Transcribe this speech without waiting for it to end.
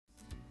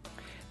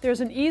There's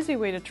an easy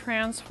way to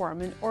transform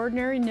an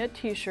ordinary knit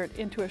t-shirt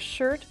into a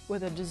shirt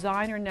with a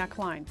designer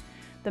neckline.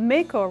 The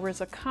makeover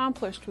is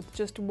accomplished with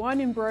just one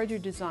embroidery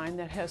design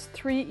that has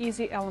 3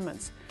 easy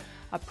elements: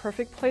 a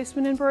perfect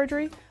placement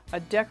embroidery, a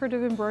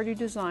decorative embroidery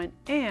design,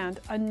 and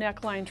a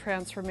neckline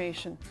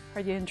transformation.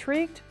 Are you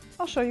intrigued?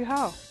 I'll show you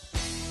how.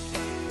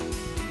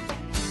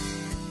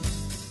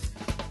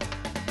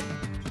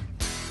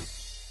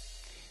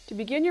 To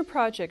begin your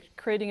project,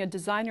 creating a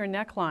designer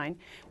neckline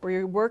where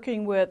you're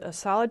working with a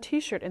solid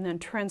t-shirt and then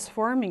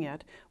transforming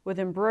it with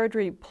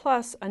embroidery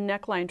plus a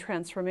neckline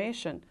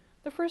transformation,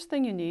 the first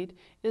thing you need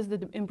is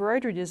the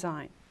embroidery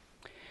design.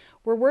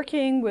 We're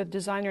working with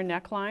designer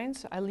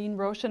necklines. Eileen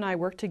Roche and I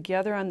worked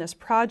together on this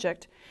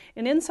project,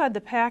 and inside the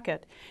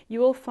packet you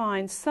will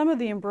find some of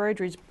the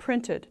embroideries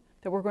printed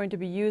that we're going to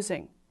be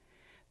using.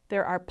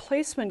 There are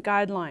placement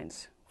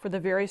guidelines for the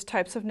various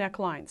types of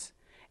necklines,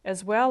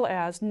 as well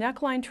as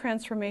neckline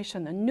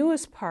transformation, the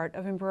newest part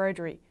of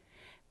embroidery.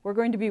 We're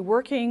going to be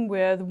working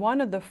with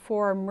one of the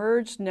 4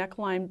 merged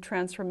neckline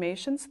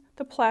transformations,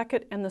 the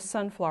placket and the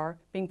sunflower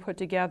being put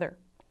together.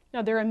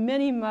 Now there are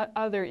many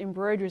other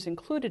embroideries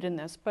included in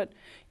this, but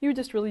you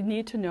just really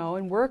need to know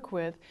and work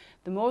with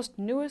the most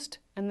newest,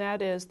 and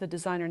that is the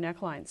designer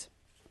necklines.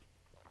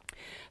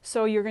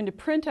 So you're going to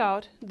print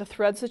out the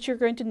threads that you're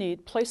going to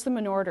need, place them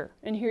in order,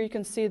 and here you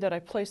can see that I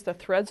placed the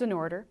threads in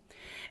order.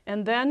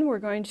 And then we're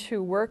going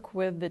to work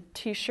with the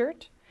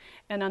t-shirt,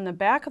 and on the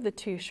back of the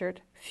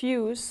t-shirt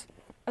fuse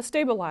a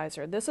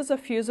stabilizer. This is a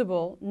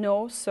fusible,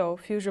 no-sew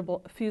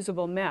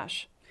fusible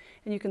mesh.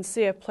 And you can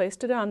see I've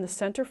placed it on the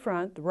center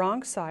front, the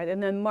wrong side,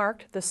 and then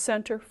marked the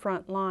center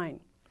front line.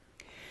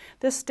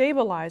 This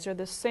stabilizer,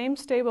 the same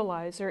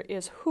stabilizer,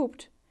 is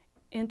hooped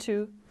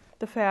into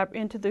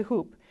the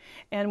hoop.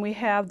 And we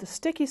have the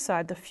sticky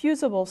side, the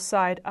fusible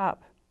side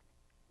up.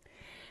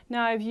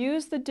 Now I've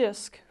used the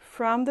disc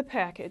from the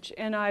package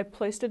and I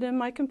placed it in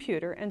my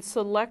computer and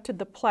selected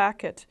the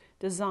placket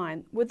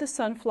design with the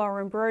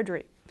sunflower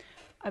embroidery.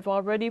 I've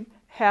already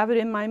have it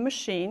in my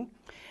machine,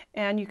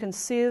 and you can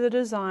see the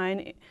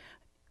design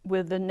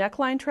with the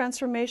neckline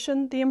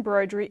transformation, the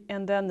embroidery,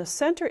 and then the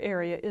center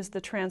area is the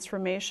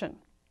transformation.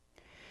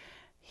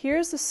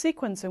 Here's the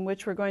sequence in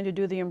which we're going to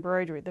do the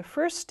embroidery. The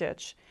first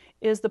stitch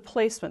is the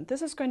placement.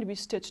 This is going to be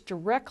stitched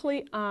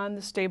directly on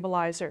the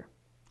stabilizer.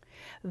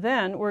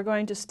 Then we're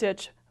going to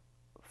stitch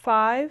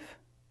 5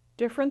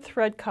 different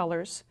thread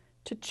colors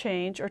to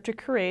change or to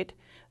create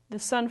the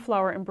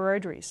sunflower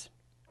embroideries.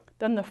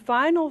 Then the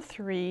final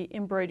 3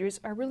 embroideries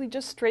are really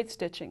just straight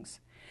stitchings,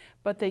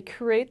 but they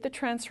create the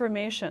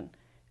transformation.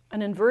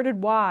 An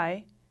inverted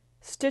Y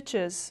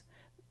stitches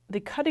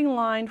the cutting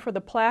line for the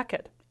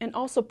placket and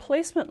also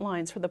placement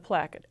lines for the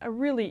placket, a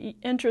really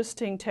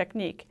interesting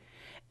technique.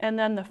 And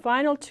then the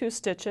final 2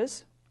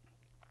 stitches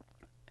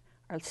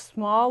are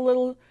small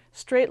little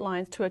straight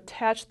lines to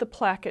attach the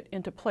placket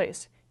into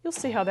place. You'll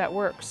see how that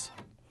works.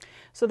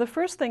 So the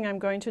first thing I'm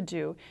going to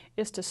do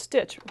is to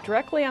stitch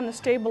directly on the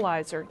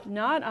stabilizer,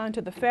 not onto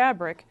the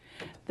fabric,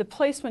 the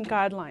placement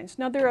guidelines.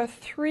 Now there are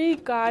 3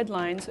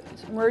 guidelines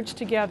merged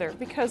together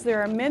because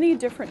there are many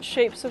different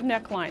shapes of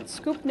necklines.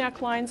 Scoop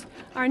necklines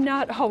are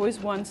not always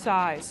one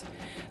size.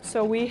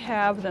 So we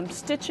have them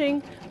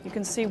stitching. You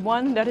can see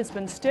one that has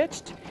been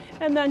stitched,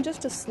 and then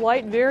just a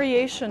slight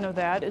variation of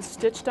that is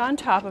stitched on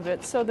top of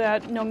it so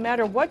that no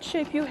matter what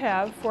shape you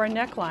have for a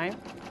neckline,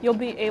 you'll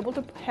be able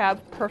to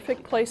have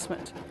perfect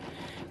placement.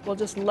 We'll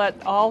just let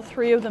all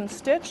 3 of them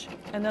stitch,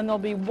 and then there'll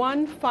be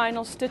one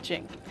final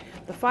stitching.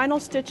 The final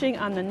stitching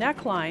on the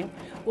neckline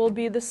will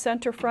be the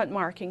center front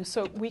marking,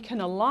 so we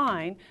can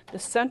align the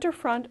center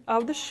front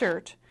of the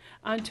shirt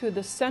onto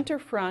the center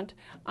front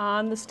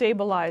on the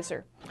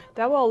stabilizer.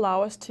 That will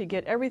allow us to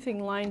get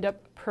everything lined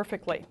up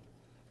perfectly.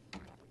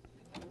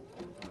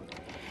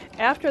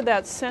 After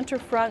that center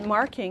front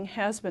marking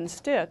has been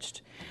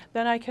stitched,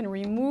 then I can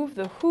remove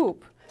the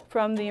hoop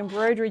from the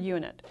embroidery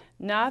unit.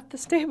 Not the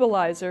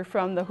stabilizer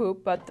from the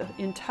hoop, but the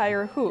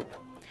entire hoop.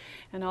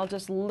 And I'll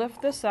just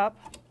lift this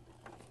up,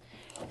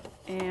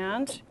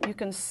 and you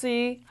can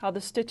see how the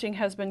stitching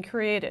has been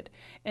created.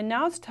 And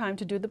now it's time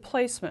to do the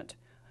placement.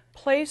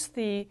 Place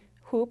the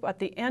hoop at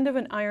the end of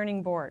an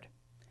ironing board.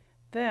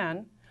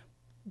 Then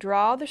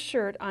draw the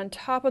shirt on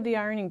top of the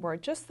ironing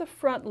board, just the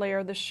front layer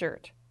of the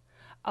shirt.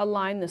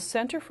 Align the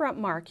center front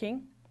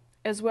marking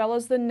as well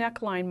as the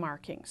neckline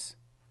markings.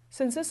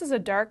 Since this is a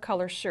dark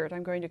color shirt,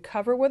 I'm going to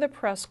cover with a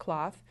press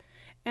cloth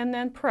and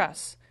then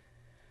press.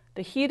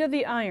 The heat of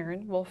the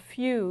iron will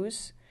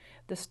fuse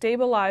the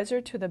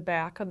stabilizer to the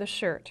back of the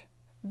shirt.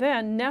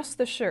 Then nest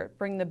the shirt.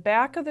 Bring the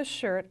back of the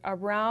shirt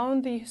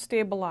around the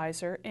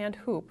stabilizer and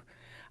hoop,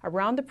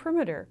 around the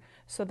perimeter,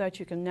 so that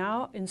you can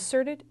now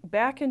insert it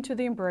back into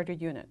the embroidery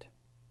unit.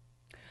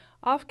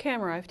 Off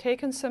camera, I've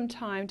taken some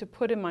time to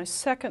put in my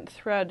second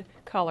thread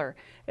color.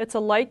 It's a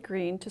light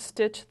green to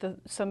stitch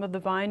some of the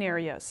vine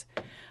areas.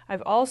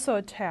 I've also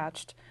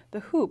attached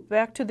the hoop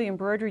back to the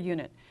embroidery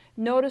unit.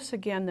 Notice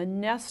again the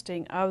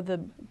nesting of the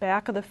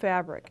back of the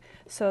fabric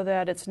so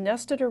that it's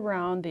nested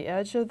around the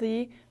edge of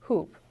the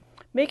hoop.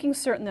 making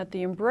certain that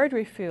the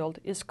embroidery field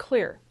is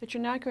clear, that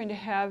you're not going to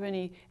have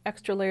any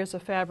extra layers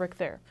of fabric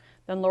there.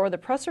 Then lower the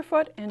presser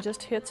foot and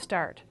just hit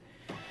start.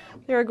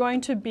 There are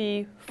going to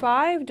be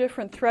 5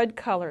 different thread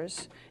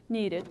colors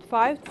needed,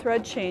 5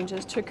 thread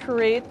changes to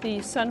create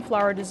the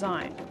sunflower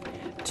design.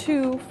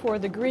 2 for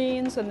the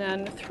greens and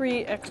then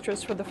 3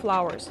 extras for the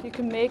flowers. You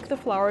can make the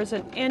flowers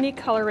in any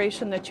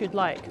coloration that you'd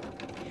like.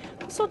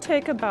 This will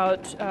take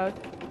about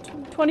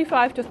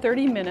 25 to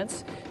 30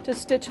 minutes to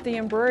stitch the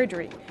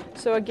embroidery.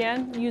 So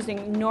again,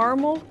 using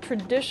normal,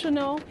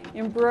 traditional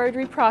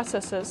embroidery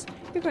processes,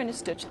 you're going to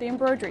stitch the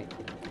embroidery.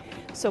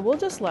 So we'll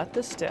just let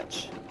this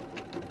stitch.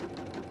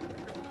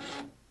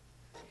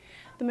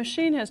 The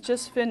machine has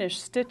just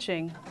finished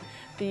stitching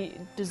the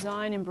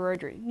design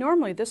embroidery.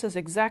 Normally this is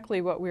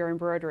exactly what we are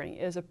embroidering,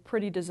 is a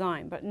pretty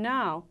design, but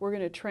now we're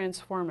going to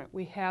transform it.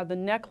 We have the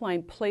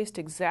neckline placed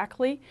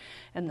exactly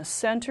in the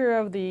center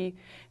of the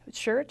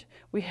shirt.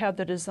 We have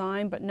the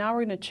design, but now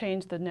we're going to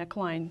change the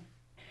neckline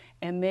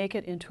and make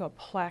it into a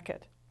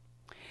placket.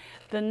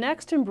 The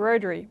next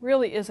embroidery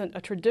really isn't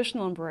a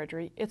traditional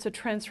embroidery, it's a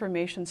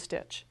transformation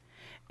stitch.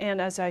 And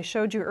as I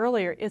showed you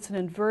earlier, it's an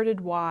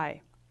inverted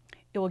Y.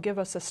 It will give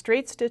us a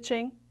straight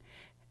stitching,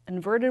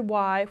 inverted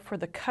Y for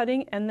the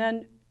cutting, and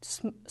then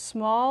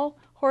small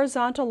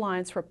horizontal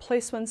lines for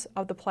placements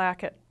of the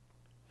placket.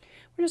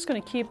 We're just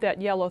going to keep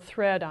that yellow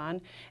thread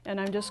on,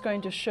 and I'm just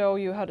going to show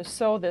you how to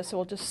sew this.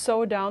 We'll just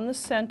sew down the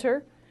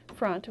center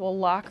front. We'll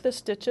lock the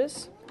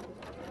stitches,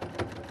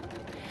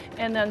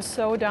 and then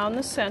sew down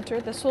the center.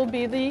 This will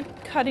be the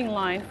cutting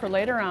line for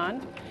later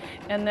on,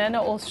 and then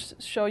it will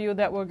show you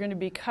that we're going to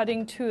be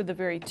cutting to the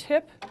very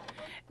tip,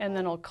 and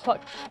then it'll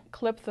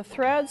clip the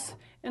threads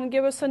and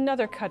give us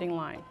another cutting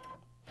line.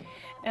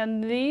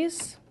 And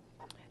these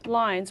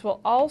lines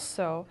will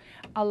also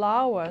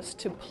allow us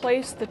to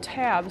place the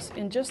tabs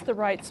in just the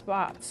right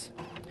spots.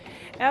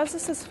 As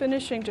this is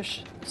finishing to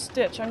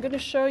stitch, I'm going to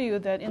show you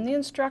that in the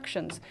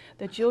instructions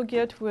that you'll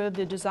get with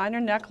the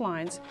designer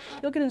necklines,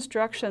 you'll get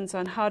instructions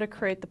on how to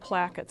create the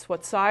plackets,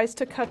 what size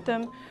to cut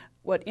them,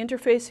 what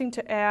interfacing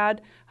to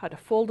add, how to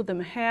fold them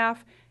in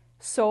half,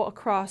 sew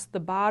across the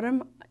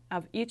bottom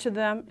of each of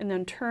them, and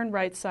then turn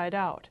right side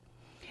out.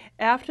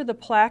 After the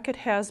placket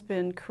has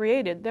been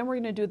created, then we're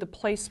going to do the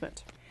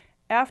placement.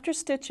 After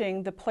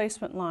stitching the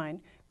placement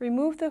line,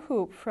 remove the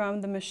hoop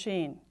from the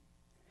machine.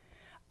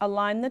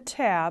 Align the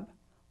tab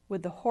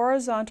with the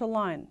horizontal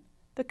line,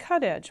 the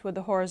cut edge with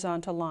the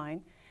horizontal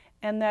line,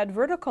 and that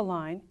vertical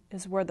line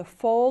is where the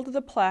fold of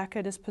the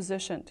placket is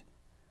positioned.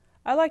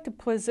 I like to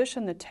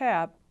position the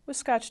tab with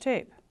Scotch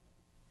tape.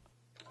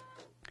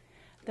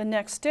 The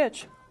next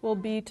stitch will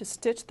be to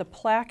stitch the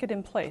placket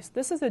in place.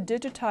 This is a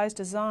digitized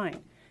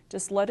design.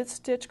 Just let it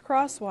stitch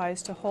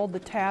crosswise to hold the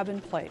tab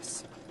in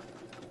place.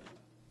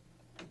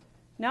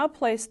 Now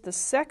place the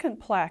second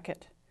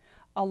placket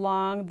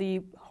along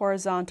the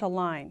horizontal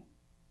line.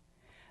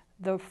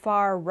 The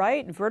far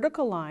right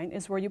vertical line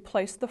is where you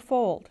place the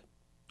fold.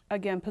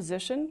 Again,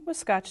 position with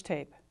Scotch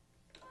tape.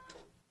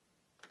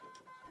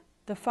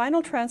 The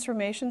final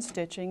transformation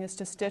stitching is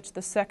to stitch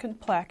the second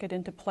placket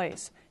into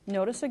place.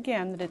 Notice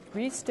again that it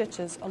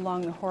re-stitches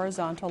along the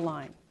horizontal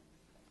line.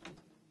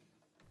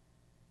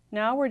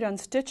 Now we're done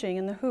stitching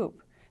in the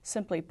hoop.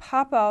 Simply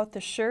pop out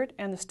the shirt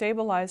and the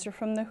stabilizer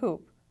from the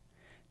hoop.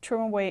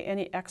 Trim away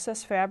any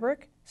excess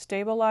fabric,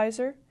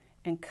 stabilizer,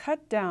 and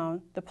cut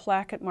down the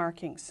placket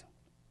markings.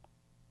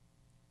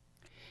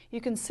 You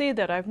can see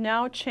that I've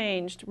now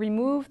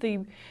removed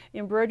the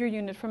embroidery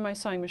unit from my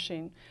sewing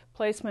machine,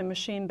 placed my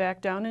machine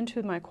back down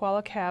into my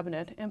koala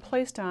cabinet, and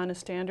placed on a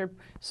standard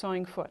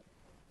sewing foot.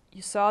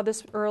 You saw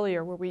this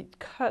earlier where we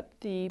cut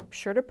the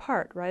shirt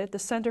apart right at the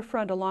center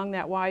front along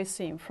that Y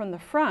seam. From the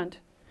front,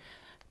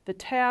 the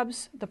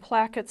tabs, the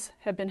plackets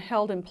have been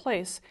held in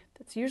place.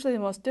 That's usually the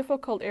most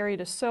difficult area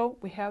to sew.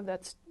 We have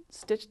that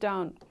stitched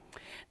down.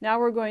 Now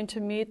we're going to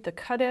meet the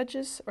cut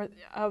edges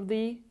of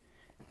the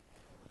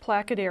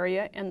placket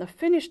area and the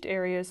finished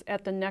areas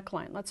at the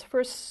neckline. Let's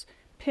first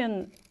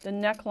pin the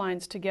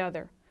necklines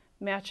together,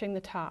 matching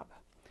the top,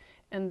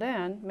 and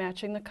then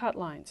matching the cut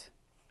lines.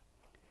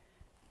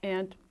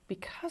 And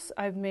because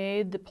I've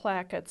made the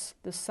plackets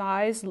the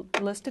size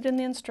listed in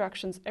the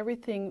instructions,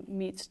 everything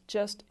meets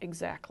just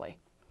exactly.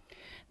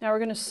 Now we're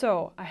going to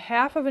sew a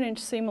 1/2 inch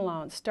seam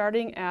allowance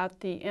starting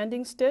at the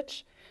ending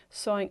stitch,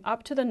 sewing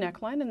up to the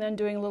neckline, and then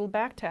doing a little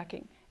back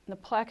tacking. And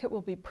the placket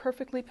will be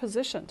perfectly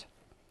positioned.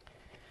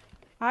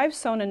 I've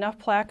sewn enough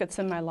plackets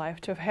in my life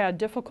to have had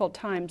difficult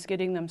times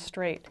getting them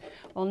straight.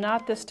 Well,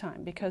 not this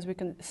time, because we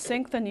can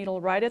sink the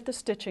needle right at the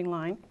stitching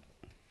line.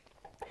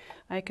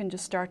 I can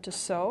just start to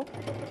sew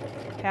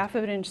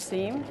 1/2 inch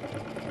seam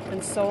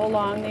and sew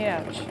along the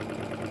edge.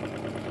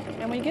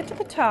 And when you get to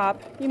the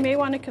top, you may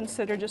want to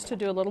consider just to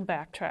do a little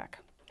backtrack.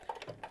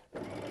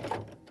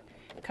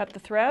 Cut the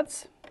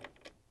threads,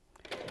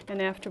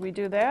 and after we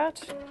do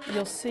that,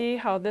 you'll see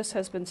how this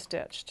has been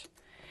stitched.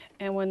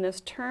 And when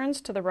this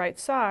turns to the right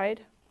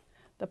side,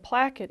 the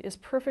placket is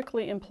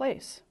perfectly in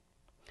place.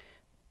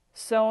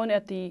 Sewn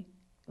at the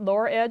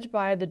lower edge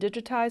by the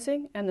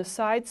digitizing and the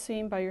side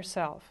seam by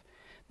yourself.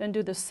 Then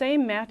do the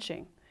same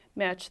matching.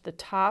 Match the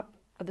top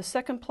of the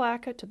second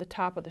placket to the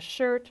top of the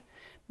shirt,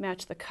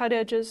 match the cut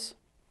edges,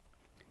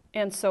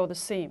 and sew the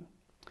seam.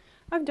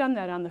 I've done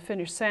that on the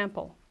finished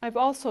sample. I've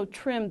also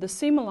trimmed the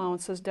seam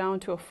allowances down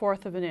to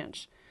 1/4 of an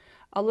inch.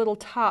 A little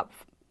top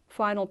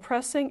final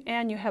pressing,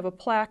 and you have a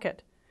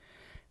placket.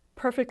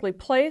 Perfectly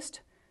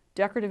placed,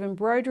 decorative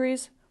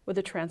embroideries with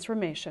a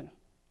transformation.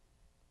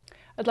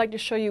 I'd like to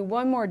show you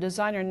one more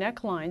designer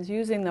necklines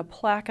using the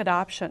placket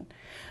option.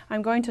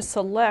 I'm going to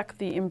select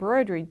the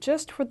embroidery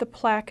just for the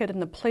placket and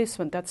the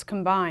placement that's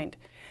combined.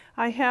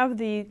 I have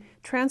the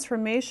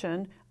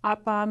transformation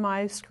up on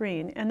my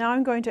screen, and now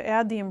I'm going to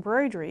add the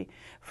embroidery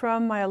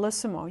from my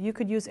Alissimo. You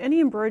could use any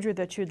embroidery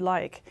that you'd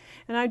like,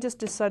 and I just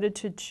decided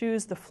to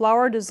choose the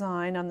flower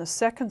design on the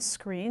second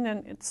screen,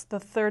 and it's the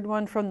third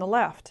one from the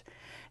left.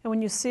 And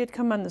when you see it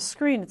come on the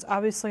screen, it's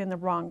obviously in the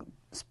wrong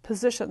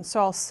position, so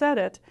I'll set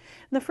it.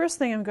 And the first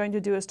thing I'm going to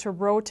do is to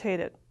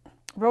rotate it.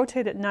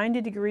 Rotate it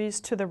 90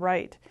 degrees to the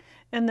right,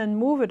 and then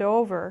move it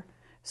over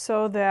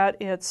so that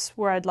it's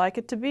where I'd like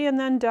it to be, and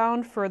then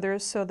down further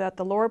so that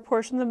the lower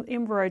portion of the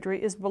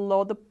embroidery is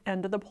below the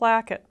end of the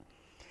placket.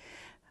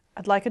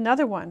 I'd like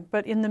another one,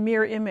 but in the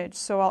mirror image,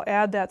 so I'll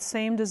add that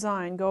same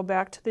design. Go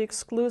back to the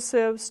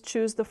exclusives,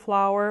 choose the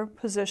flower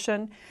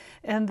position,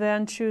 and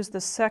then choose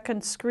the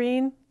second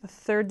screen, the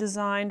third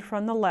design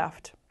from the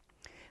left.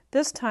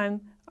 This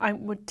time,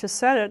 to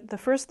set it, the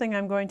first thing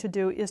I'm going to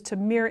do is to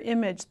mirror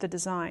image the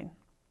design.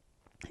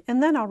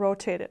 And then I'll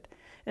rotate it.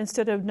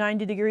 Instead of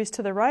 90 degrees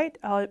to the right,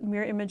 I'll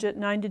mirror image it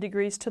 90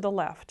 degrees to the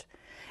left.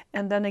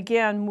 And then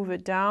again, move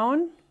it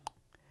down,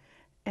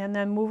 and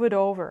then move it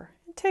over.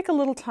 Take a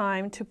little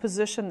time to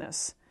position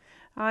this.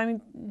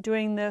 I'm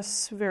doing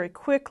this very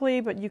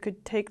quickly, but you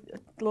could take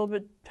a little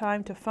bit of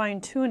time to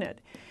fine-tune it.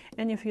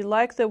 And if you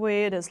like the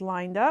way it is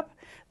lined up,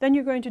 then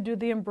you're going to do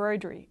the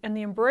embroidery. And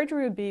the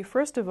embroidery would be,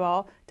 first of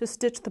all, to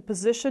stitch the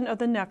position of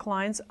the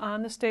necklines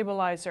on the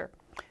stabilizer.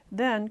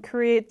 Then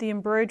create the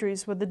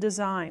embroideries with the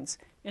designs.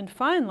 And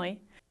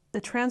finally,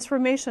 the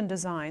transformation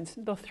designs,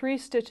 the 3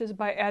 stitches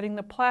by adding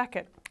the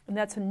placket. And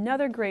that's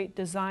another great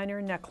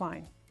designer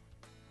neckline.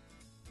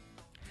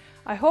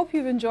 I hope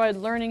you've enjoyed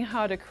learning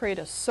how to create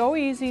a so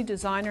easy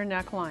designer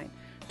neckline.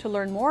 To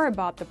learn more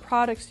about the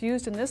products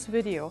used in this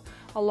video,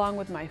 along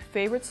with my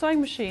favorite sewing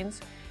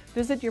machines,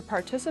 visit your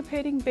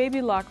participating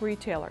Baby Lock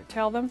retailer.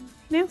 Tell them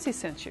Nancy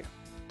sent you.